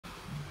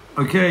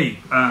Okay,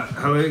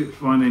 hello,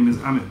 my name is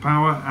Amit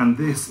Pawa, and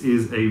this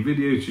is a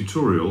video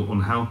tutorial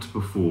on how to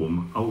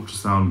perform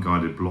ultrasound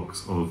guided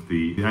blocks of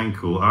the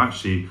ankle. Are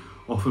actually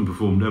often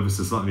performed ever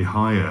so slightly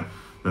higher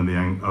than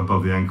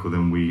above the ankle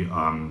than we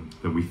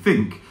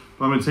think.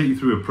 But I'm going to take you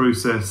through a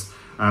process.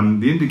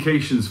 The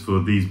indications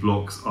for these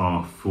blocks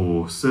are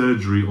for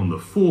surgery on the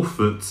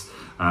forefoot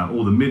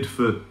or the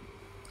midfoot.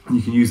 And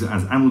you can use it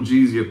as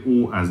analgesia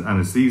or as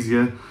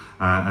anesthesia.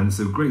 And it's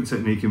a great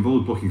technique,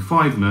 involves blocking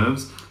 5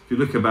 nerves. If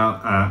you look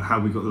about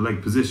how we've got the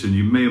leg position,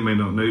 you may or may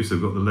not notice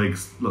I've got the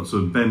legs sort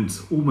of bent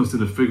almost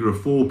in a figure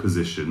of 4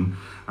 position.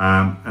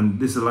 And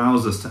this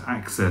allows us to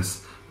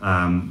access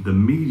the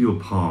medial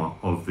part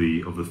of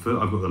the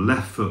foot. I've got the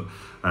left foot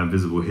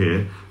visible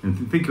here. And if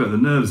you think about the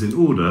nerves in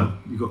order,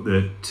 you've got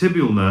the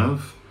tibial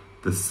nerve,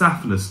 the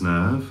saphenous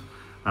nerve.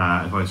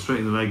 If I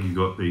straighten the leg, you've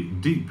got the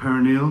deep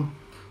perineal,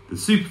 the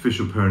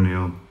superficial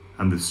perineal,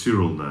 and the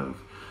seral nerve.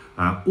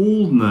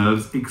 All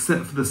nerves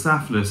except for the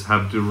saphenous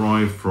have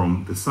derived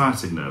from the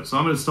sciatic nerve. So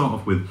I'm going to start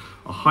off with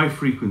a high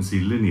frequency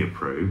linear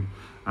probe.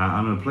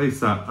 I'm going to place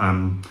that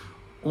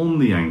on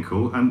the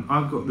ankle, and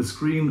I've got the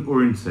screen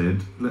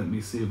oriented. Let me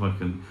see if I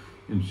can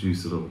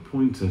introduce a little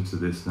pointer to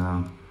this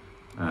now.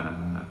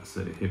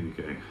 So here we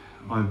go.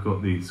 I've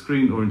got the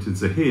screen oriented.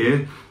 So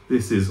here,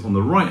 this is on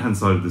the right hand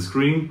side of the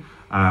screen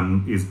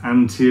is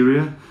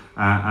anterior,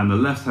 and the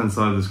left hand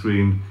side of the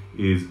screen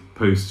is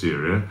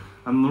posterior.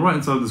 And on the right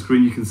hand side of the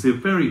screen, you can see a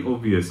very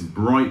obvious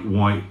bright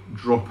white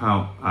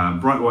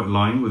bright white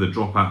line with a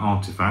dropout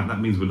artifact. That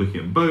means we're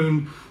looking at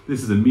bone.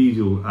 This is the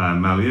medial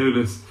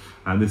malleolus,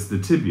 and this is the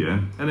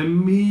tibia. And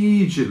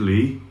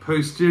immediately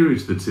posterior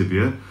to the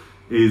tibia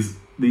is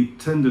the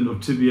tendon of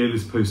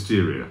tibialis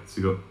posterior.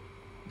 So you've got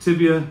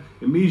tibia,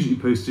 immediately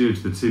posterior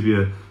to the tibia,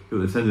 you've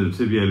got the tendon of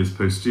tibialis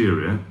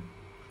posterior.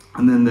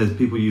 And then there's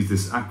people use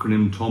this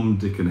acronym Tom,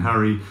 Dick and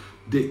Harry.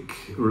 Dick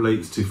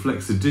relates to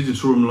flexor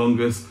digitorum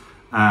longus,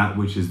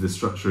 which is the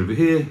structure over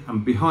here,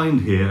 and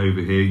behind here, over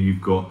here,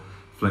 you've got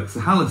flexor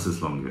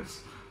hallucis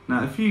longus.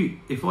 Now,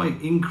 if I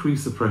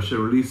increase the pressure,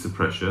 release the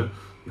pressure,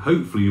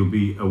 hopefully you'll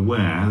be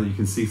aware that you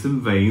can see some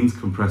veins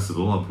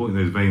compressible. I'll point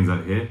those veins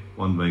out here,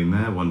 one vein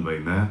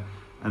there,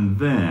 and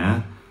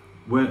there,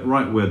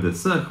 right where the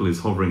circle is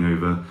hovering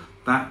over,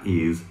 that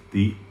is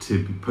the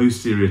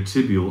posterior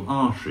tibial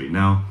artery.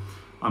 Now,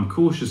 I'm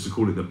cautious to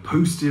call it the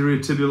posterior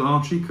tibial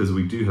artery because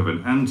we do have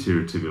an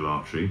anterior tibial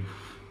artery,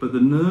 but the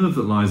nerve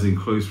that lies in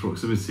close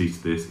proximity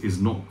to this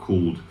is not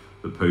called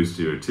the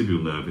posterior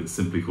tibial nerve, it's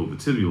simply called the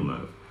tibial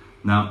nerve.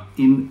 Now,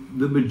 in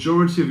the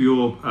majority of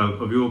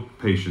your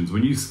patients,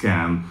 when you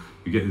scan,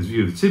 you get this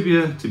view of the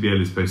tibia,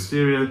 tibialis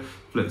posterior,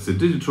 flexor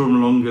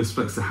digitorum longus,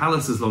 flexor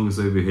hallucis longus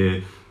over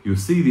here. You'll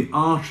see the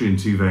artery in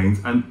 2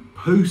 veins, and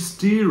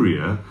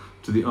posterior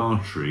to the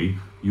artery,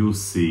 you'll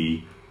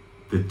see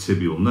the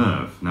tibial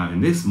nerve. Now,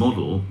 in this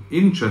model,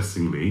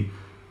 interestingly,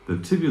 the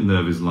tibial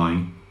nerve is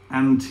lying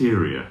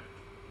anterior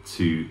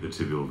to the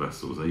tibial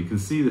vessels. Now you can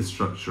see the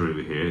structure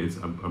over here.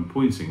 I'm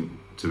pointing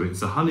to it.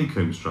 It's a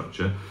honeycomb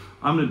structure.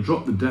 I'm going to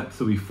drop the depth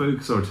so we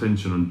focus our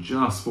attention on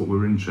just what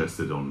we're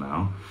interested on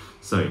now.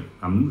 So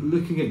I'm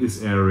looking at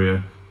this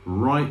area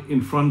right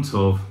in front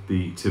of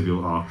the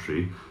tibial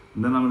artery,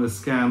 and then I'm going to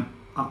scan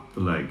up the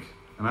leg.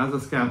 And as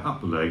I scan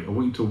up the leg, I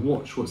want you to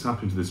watch what's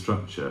happening to this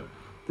structure.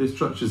 This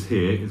structure's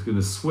here. It's going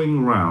to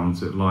swing round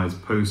so it lies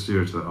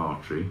posterior to the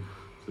artery.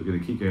 So we're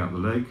going to keep going up the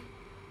leg.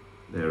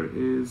 There it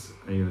is,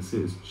 and you're going to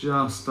see it's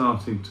just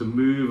starting to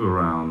move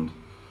around.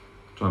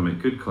 Try and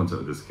make good contact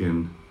with the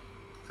skin.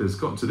 So it's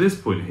got to this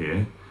point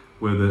here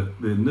where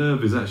the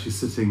nerve is actually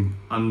sitting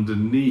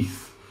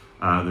underneath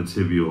the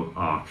tibial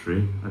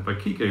artery. If I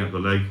keep going up the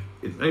leg,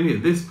 it's only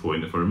at this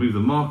point, if I remove the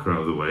marker out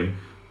of the way,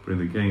 bring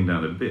the gain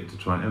down a bit to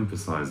try and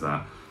emphasize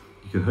that,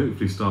 you can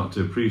hopefully start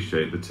to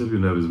appreciate the tibial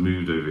nerve has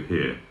moved over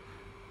here.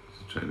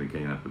 Just trying the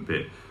gain up a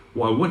bit.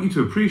 What I want you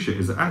to appreciate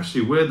is that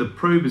actually where the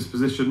probe is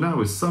positioned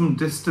now is some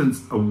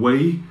distance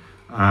away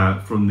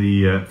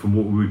from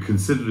what we would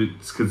consider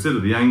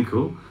the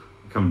ankle.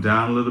 Come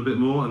down a little bit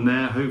more, and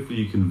there hopefully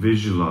you can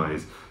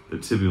visualize the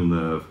tibial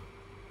nerve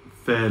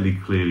fairly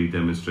clearly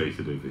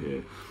demonstrated over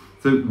here.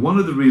 So one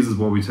of the reasons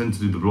why we tend to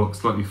do the block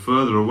slightly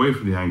further away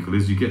from the ankle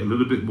is you get a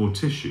little bit more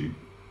tissue,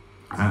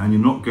 and you're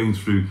not going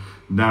through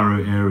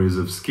narrow areas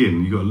of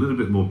skin. You've got a little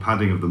bit more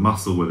padding of the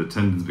muscle where the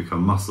tendons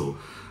become muscle.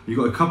 You've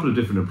got a couple of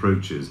different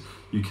approaches.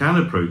 You can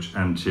approach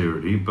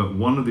anteriorly, but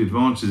one of the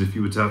advantages, if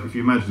you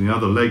imagine the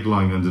other leg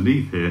lying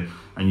underneath here,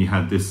 and you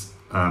had this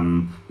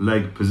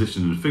leg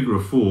positioned in a figure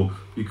of 4,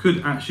 you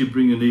could actually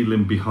bring your needle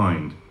in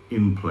behind,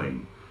 in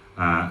plane.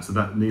 So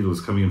that needle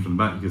is coming in from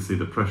the back. You can see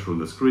the pressure on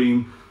the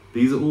screen.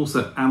 These are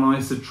also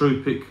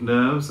anisotropic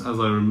nerves. As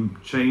I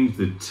change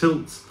the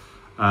tilt,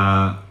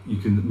 you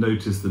can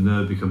notice the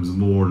nerve becomes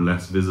more and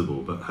less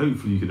visible, but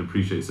hopefully you can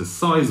appreciate it's a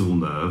sizable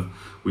nerve.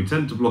 We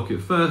tend to block it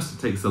first. It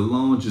takes the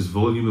largest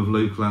volume of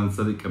local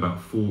anesthetic, about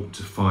 4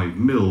 to 5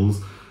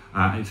 mils.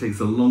 It takes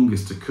the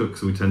longest to cook,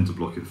 so we tend to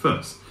block it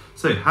first.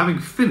 So having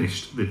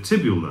finished the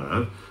tibial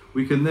nerve,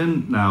 we can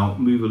then now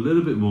move a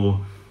little bit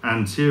more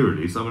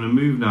anteriorly. So I'm going to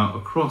move now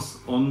across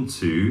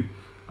onto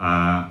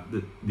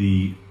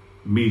the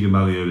medial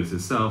malleolus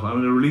itself. I'm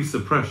going to release the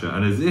pressure,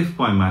 and as if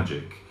by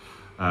magic,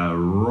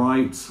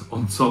 right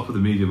on top of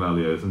the medial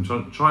malleolus,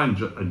 and try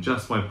and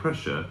adjust my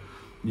pressure,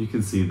 you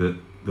can see that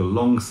the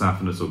long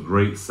saphenous or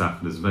great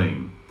saphenous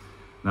vein.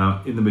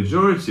 Now, in the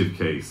majority of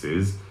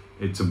cases,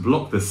 to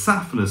block the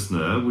saphenous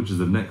nerve, which is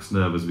the next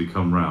nerve as we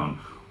come round,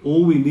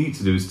 all we need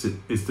to do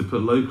is to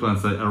put local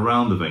anesthetic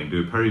around the vein,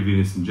 do a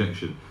perivenous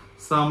injection.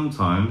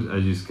 Sometimes,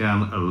 as you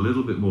scan a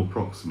little bit more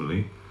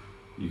proximally,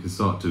 you can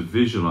start to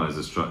visualize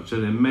the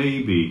structure. It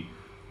may be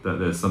that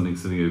there's something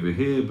sitting over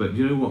here, but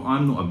you know what?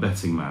 I'm not a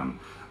betting man.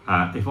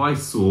 If I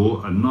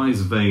saw a nice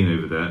vein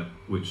over there,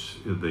 which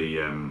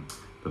the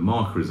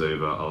marker is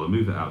over, I'll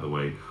move it out of the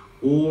way.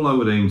 All I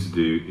would aim to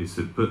do is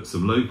to put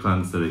some local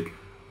anesthetic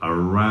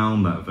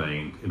around that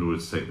vein in order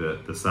to take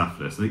the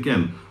saphenous. And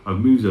again, I've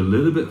moved a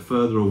little bit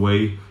further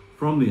away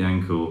from the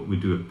ankle. We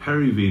do a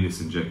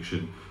perivenous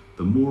injection.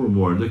 The more and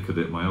more I look at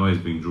it, my eye is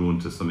being drawn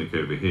to something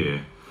over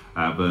here.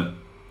 But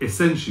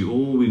essentially,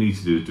 all we need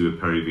to do is do a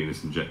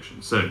perivenous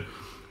injection. So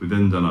we've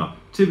then done our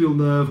tibial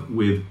nerve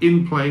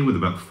in plane with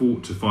about 4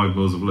 to 5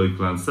 mils of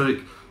local anesthetic.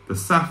 The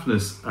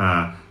saphenous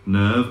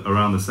nerve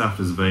around the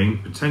saphenous vein,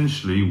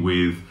 potentially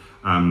with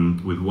 1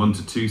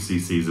 to 2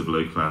 cc's of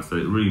local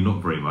anesthetic, really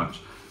not very much.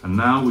 And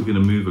now we're going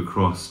to move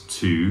across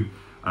to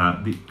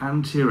the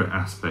anterior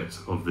aspect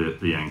of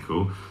the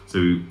ankle.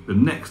 So the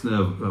next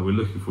nerve that we're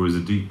looking for is a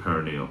deep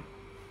perineal.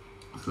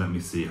 So let me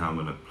see how I'm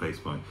going to place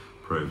my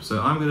probe.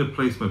 So I'm going to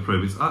place my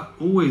probe. It's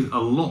always a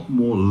lot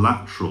more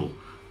lateral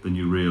than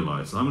you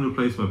realise. So I'm going to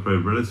place my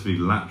probe relatively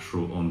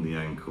lateral on the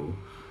ankle.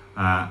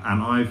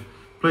 And I've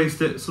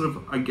placed it sort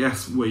of, I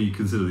guess, where you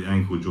consider the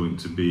ankle joint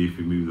to be if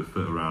you move the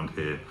foot around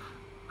here.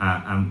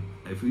 And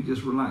if we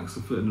just relax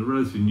the foot in a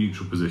relatively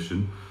neutral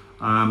position,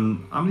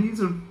 I'm going to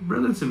use a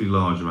relatively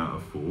large amount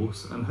of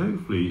force, and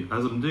hopefully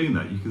as I'm doing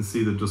that you can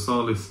see the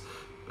dorsalis,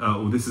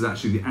 or this is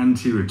actually the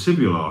anterior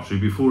tibial artery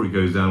before it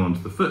goes down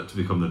onto the foot to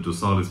become the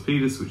dorsalis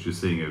pedis, which you're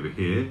seeing over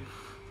here.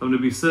 So I'm going to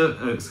be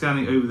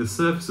scanning over the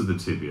surface of the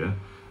tibia,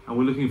 and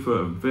we're looking for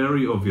a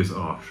very obvious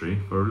artery.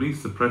 If I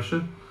release the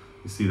pressure,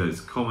 you see that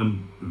it's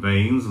common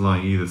veins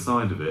lying either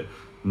side of it.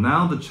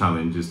 Now the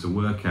challenge is to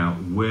work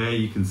out where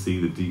you can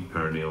see the deep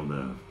perineal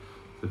nerve.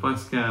 So if I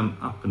scan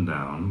up and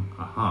down,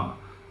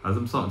 as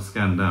I'm starting to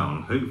scan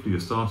down, hopefully you're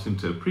starting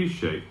to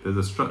appreciate there's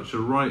a structure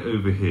right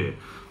over here.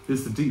 This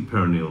is the deep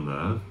perineal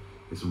nerve.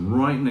 It's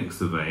right next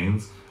to the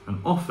veins,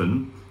 and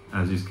often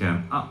as you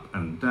scan up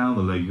and down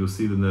the leg, you'll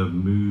see the nerve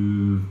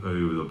move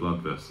over the blood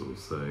vessels.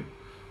 So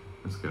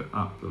let's go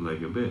up the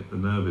leg a bit. The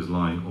nerve is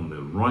lying on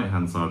the right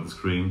hand side of the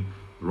screen.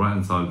 The right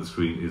hand side of the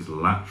screen is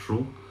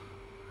lateral,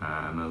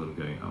 and as I'm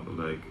going up the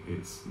leg,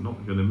 it's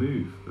not going to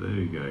move. There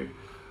you go.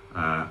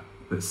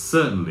 But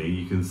certainly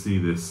you can see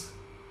this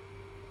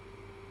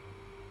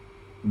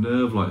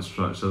nerve-like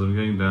structure. As I'm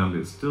going down,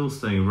 it's still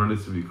staying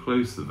relatively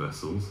close to the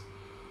vessels,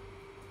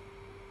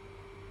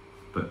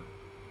 but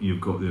you've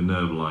got the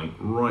nerve lying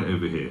right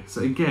over here.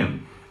 So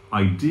again,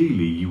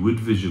 ideally you would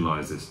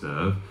visualize this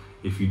nerve.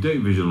 If you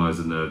don't visualize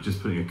the nerve,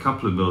 just putting a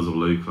couple of mils of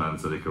local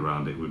anesthetic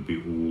around it would be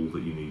all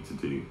that you need to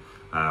do.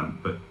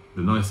 But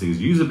the nice thing is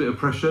use a bit of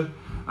pressure,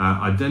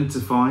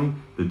 identify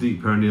the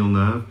deep perineal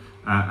nerve,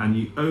 and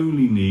you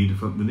only need,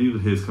 the needle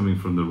here is coming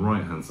from the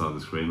right hand side of the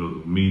screen, or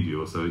the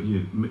medial, so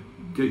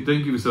don't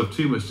give yourself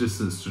too much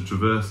distance to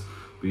traverse,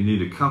 but you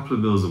need a couple of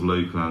mils of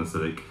local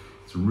anesthetic.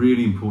 It's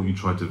really important you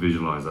try to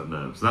visualize that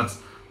nerve. So that's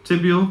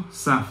tibial,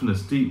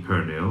 saphenous, deep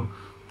perineal.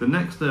 The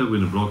next nerve we're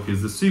going to block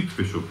is the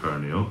superficial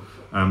perineal.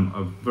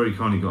 I've very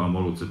kindly got our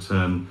model to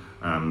turn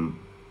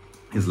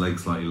his leg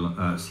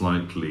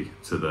slightly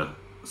to the,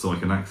 so I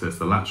can access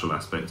the lateral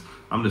aspect.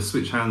 I'm going to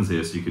switch hands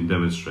here so you can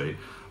demonstrate.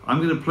 I'm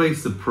going to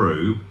place the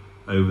probe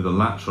over the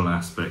lateral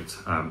aspect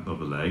of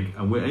the leg,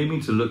 and we're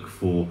aiming to look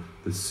for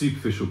the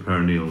superficial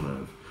perineal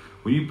nerve.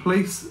 When you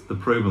place the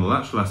probe on the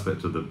lateral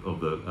aspect of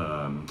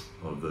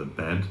the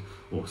bed,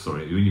 or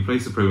sorry, when you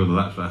place the probe on the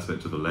lateral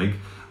aspect of the leg,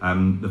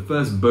 the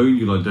first bone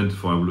you'll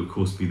identify will of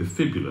course be the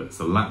fibula. It's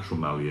the lateral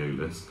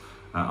malleolus.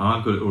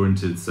 I've got it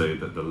oriented so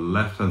that the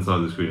left-hand side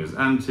of the screen is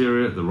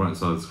anterior, the right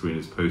side of the screen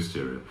is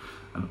posterior.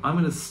 And I'm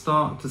going to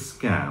start to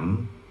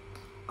scan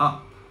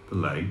up the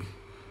leg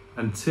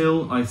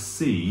until I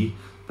see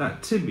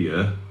that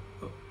tibia,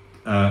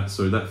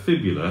 that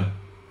fibula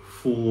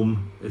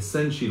form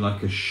essentially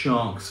like a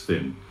shark's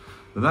fin.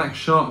 Now that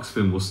shark's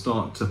fin will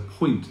start to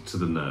point to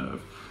the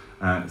nerve.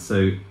 So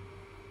I'm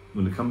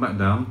going to come back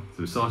down.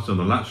 So we started on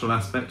the lateral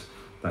aspect,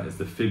 that is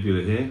the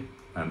fibula here,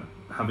 and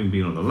having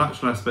been on the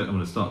lateral aspect, I'm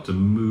going to start to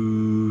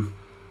move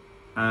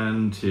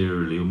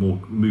anteriorly, or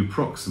move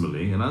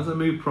proximally, and as I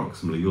move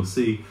proximally, you'll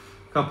see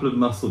a couple of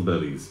muscle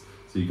bellies.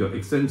 So you've got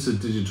extensor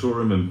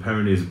digitorum and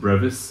peroneus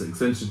brevis,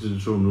 extensor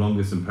digitorum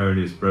longus and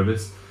peroneus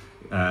brevis,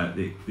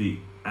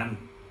 and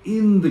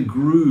in the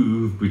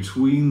groove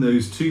between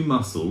those two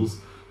muscles,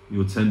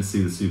 you'll tend to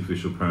see the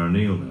superficial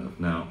perineal nerve.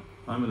 Now,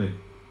 I'm going to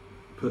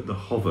put the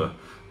hover,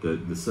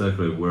 the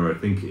circle over where I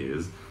think it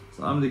is,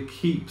 so I'm going to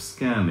keep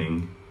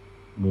scanning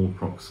more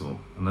proximal.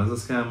 And as I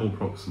scan more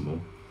proximal,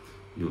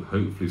 you'll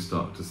hopefully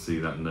start to see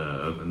that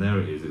nerve, and there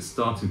it is. It's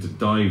starting to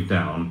dive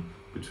down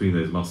between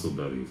those muscle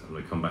bellies. I'm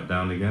going to come back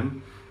down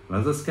again. And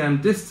as I scan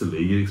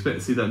distally, you'd expect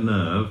to see that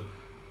nerve,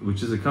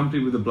 which is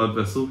accompanied with a blood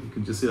vessel. You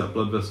can just see that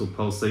blood vessel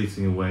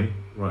pulsating away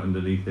right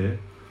underneath here.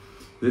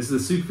 This is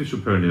a superficial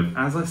perineum.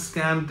 As I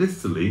scan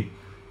distally,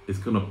 it's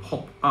going to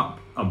pop up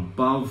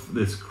above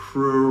this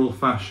crural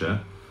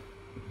fascia.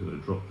 I'm going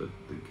to drop the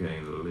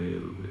gain a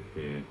little bit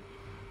here.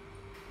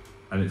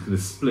 And it's going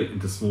to split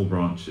into small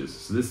branches.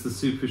 So this is the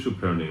superficial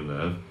perineal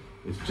nerve.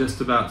 It's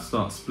just about to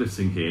start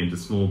splitting here into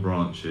small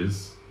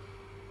branches.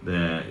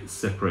 There, it's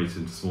separated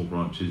into small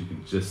branches. You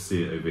can just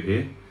see it over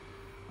here.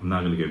 I'm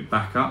now going to go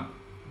back up.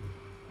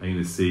 And you're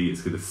going to see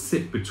it's going to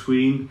sit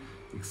between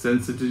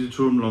extensor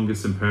digitorum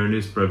longus and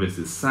peroneus brevis.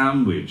 It's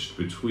sandwiched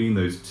between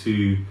those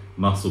two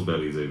muscle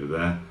bellies over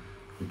there.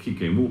 And keep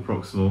going more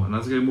proximal. And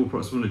as I go more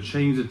proximal, I'm going to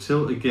change the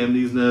tilt. Again,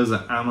 these nerves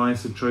are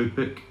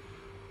anisotropic.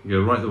 You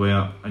go right the way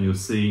up, and you'll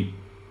see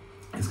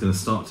it's going to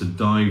start to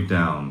dive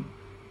down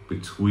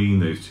between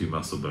those two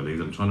muscle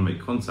bellies. I'm trying to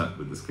make contact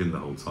with the skin the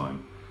whole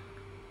time.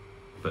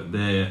 But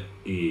there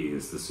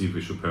is the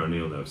superficial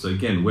perineal nerve. So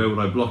again, where would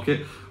I block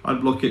it?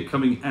 I'd block it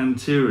coming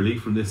anteriorly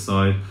from this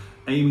side,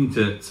 aiming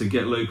to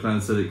get local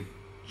anesthetic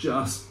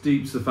just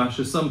deep to the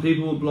fascia. Some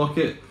people will block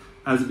it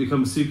as it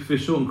becomes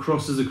superficial and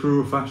crosses the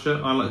crural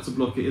fascia. I like to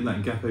block it in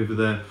that gap over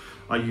there.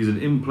 I use an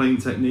in-plane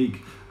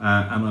technique,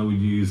 and I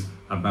would use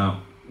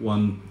about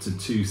 1 to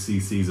 2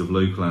 cc's of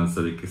local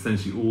anesthetic.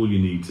 Essentially all you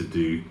need to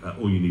do,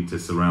 all you need to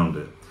surround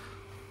it.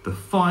 The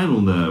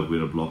final nerve we're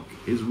going to block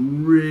is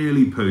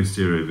really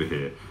posterior over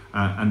here.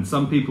 And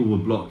some people will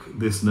block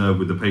this nerve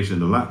with the patient in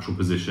the lateral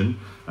position.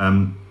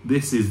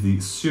 This is the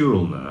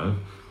seral nerve.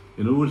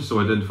 In order to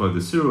identify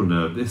the seral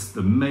nerve,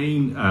 the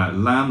main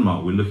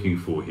landmark we're looking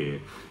for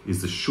here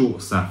is the short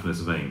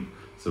saphenous vein.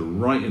 So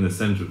right in the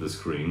center of the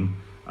screen,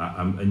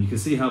 and you can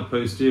see how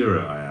posterior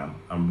I am.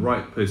 I'm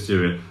right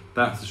posterior.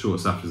 That's the short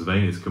saphenous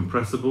vein. It's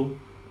compressible.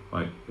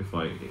 If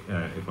I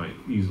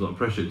use a lot of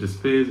pressure, it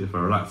disappears. If I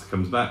relax, it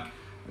comes back.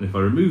 And if I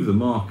remove the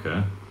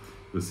marker,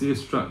 you'll see a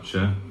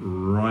structure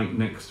right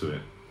next to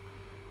it.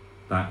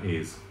 That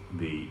is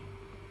the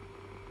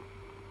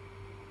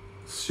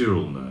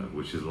seral nerve,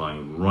 which is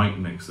lying right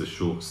next to the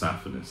short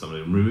saphenous. I'm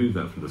going to remove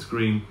that from the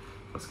screen.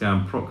 If I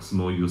scan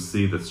proximal, you'll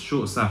see the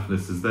short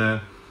saphenous is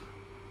there.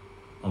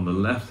 On the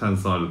left-hand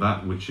side of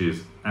that, which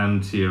is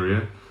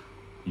anterior,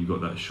 you've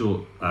got that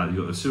you've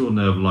got the seral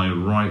nerve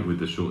lying right with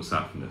the short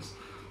saphenous.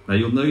 Now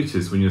you'll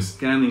notice when you're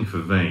scanning for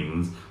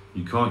veins,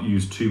 you can't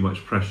use too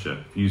much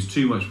pressure. If you use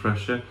too much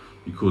pressure,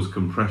 you cause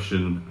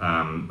compression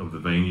of the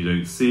vein. You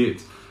don't see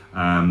it,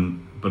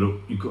 but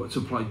you've got to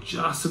apply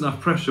just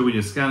enough pressure when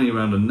you're scanning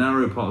around a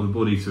narrow part of the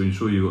body to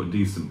ensure you've got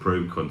decent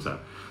probe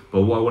contact.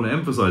 But what I want to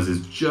emphasize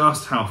is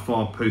just how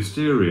far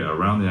posterior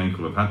around the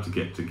ankle I've had to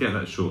get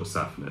that short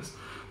saphenous.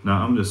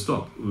 Now I'm going to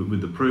stop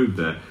with the probe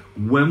there.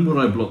 When would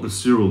I block the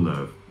seral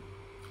nerve?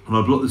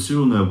 Well, I block the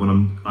seral nerve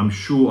when I'm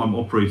sure I'm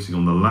operating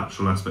on the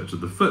lateral aspect of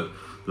the foot,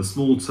 the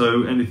small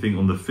toe, anything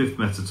on the 5th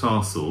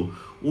metatarsal,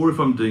 or if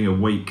I'm doing a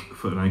wake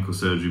foot and ankle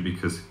surgery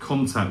because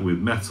contact with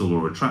metal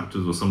or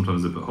retractors, or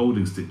sometimes they put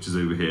holding stitches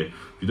over here.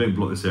 If you don't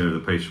block this area, the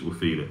patient will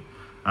feel it.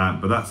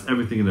 But that's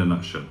everything in a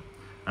nutshell.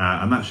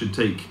 And that should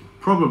take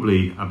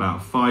probably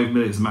about 5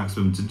 minutes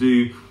maximum to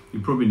do.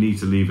 You probably need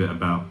to leave it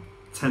about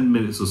 10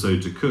 minutes or so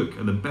to cook,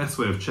 and the best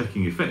way of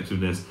checking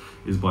effectiveness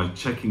is by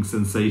checking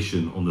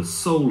sensation on the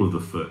sole of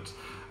the foot,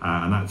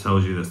 and that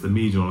tells you that's the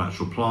medial and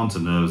lateral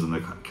plantar nerves and the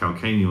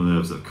calcaneal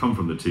nerves that come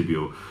from the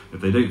tibial.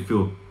 If they don't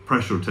feel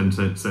pressure or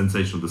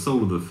sensation of the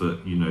sole of the foot,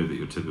 you know that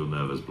your tibial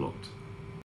nerve is blocked.